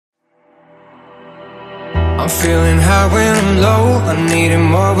I'm feeling high when I'm low, I need it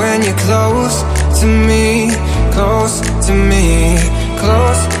more when you're close to me, close to me,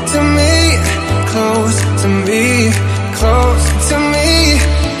 close to me, close to me, close to me,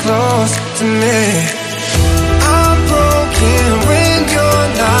 close to me. I'm broken when you're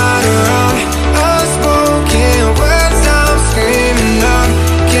not around, unspoken words I'm screaming out.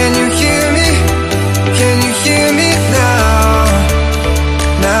 Can you hear me? Can you hear me now?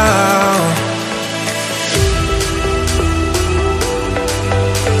 Now.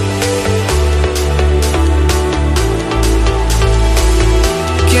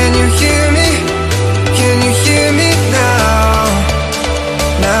 Can you hear me? Can you hear me now?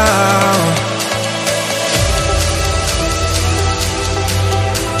 Now.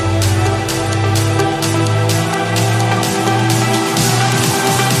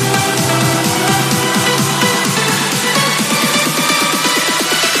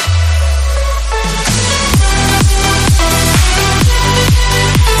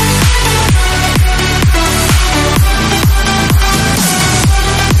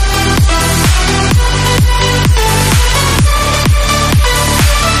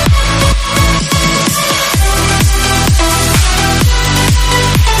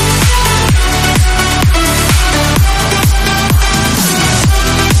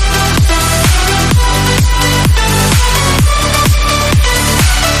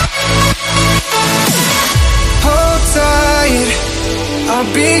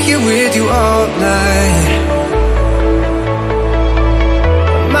 I'll be here with you all night.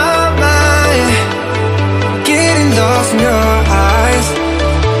 My mind, getting lost in your eyes.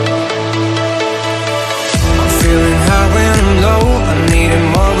 I'm feeling high when I'm low, I need it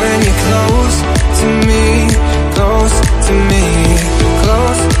more when you're close to me, close to me,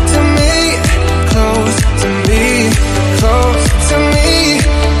 close to me, close to me, close to me,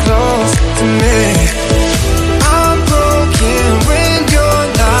 close to me. I'm broken when you're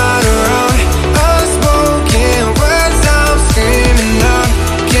not around, unspoken words I'm screaming out.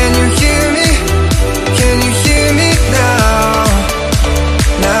 Can you hear me? Can you hear me now?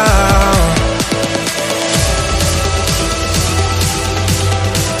 Now.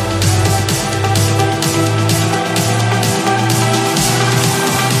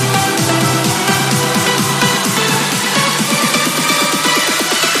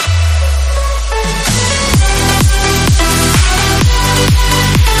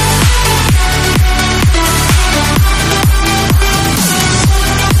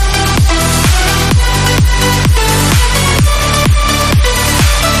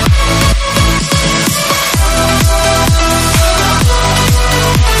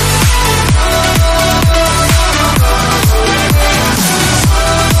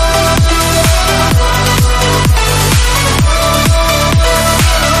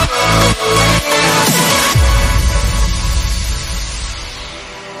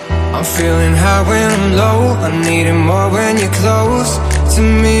 I'm feeling high when I'm low, I need it more when you're close to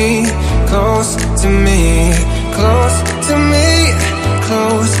me, close to me, close to me,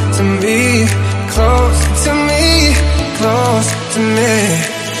 close to me, close to me, close to me.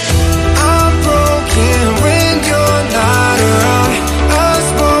 I'm broken when you're not around,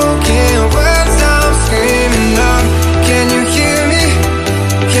 unspoken words I'm screaming out. Can you hear me?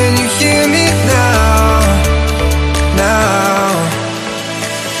 Can you hear me now? Now.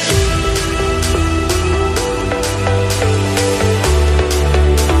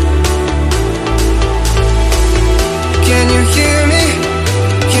 Can you hear me?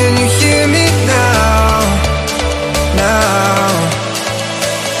 Can you hear me now? Now.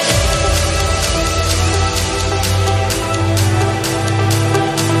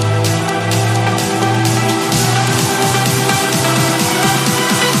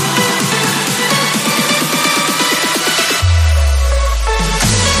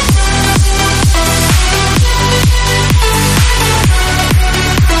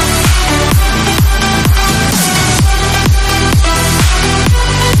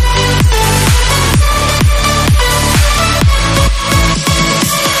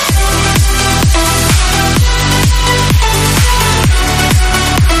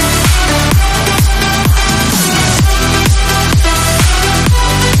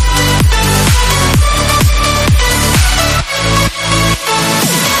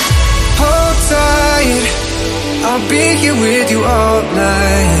 I'll be here with you all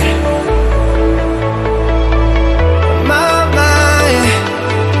night. My mind,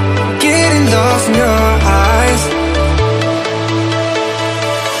 getting lost in your eyes.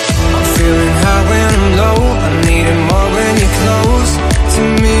 I'm feeling high when I'm low, I need it more when you're close to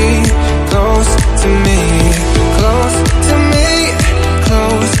me, close to me, close to me,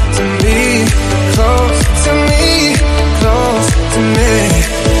 close to me, close to me.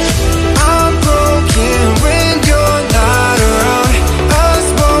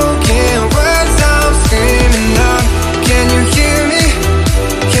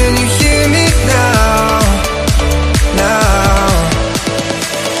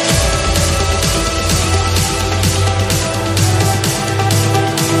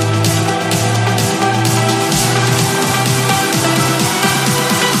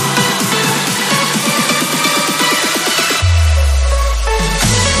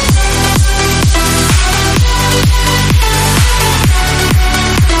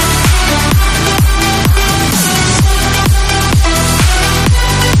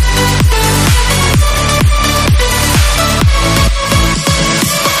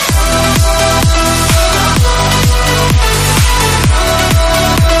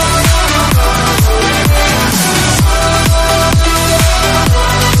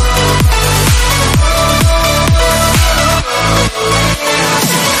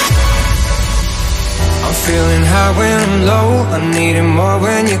 need it more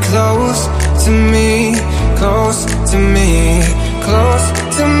when you're close to me, close to me.